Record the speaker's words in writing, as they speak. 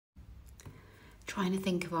Trying to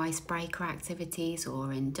think of icebreaker activities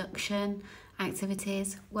or induction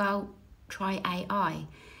activities? Well, try AI.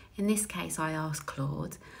 In this case, I asked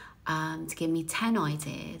Claude to give me 10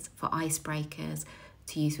 ideas for icebreakers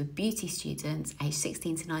to use with beauty students aged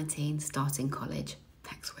 16 to 19 starting college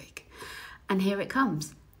next week. And here it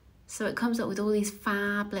comes. So it comes up with all these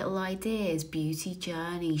fab little ideas: beauty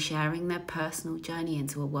journey, sharing their personal journey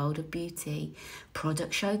into a world of beauty;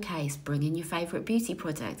 product showcase, bring in your favourite beauty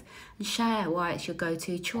product and share why it's your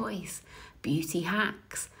go-to choice; beauty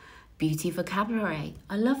hacks, beauty vocabulary.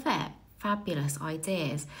 I love it. Fabulous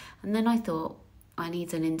ideas. And then I thought, I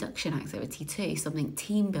need an induction activity too, something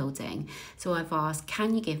team building. So I've asked,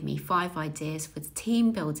 can you give me 5 ideas for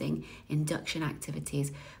team building induction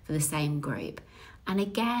activities for the same group? And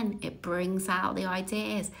again, it brings out the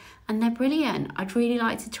ideas and they're brilliant. I'd really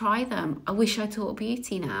like to try them. I wish I taught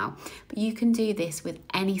beauty now, but you can do this with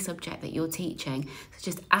any subject that you're teaching. So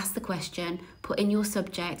just ask the question, put in your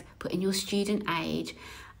subject, put in your student age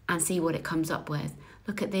and see what it comes up with.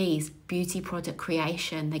 Look at these: beauty product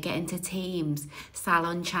creation, they get into teams,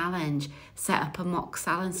 salon challenge, set up a mock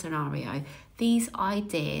salon scenario. These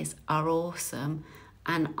ideas are awesome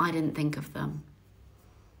and I didn't think of them.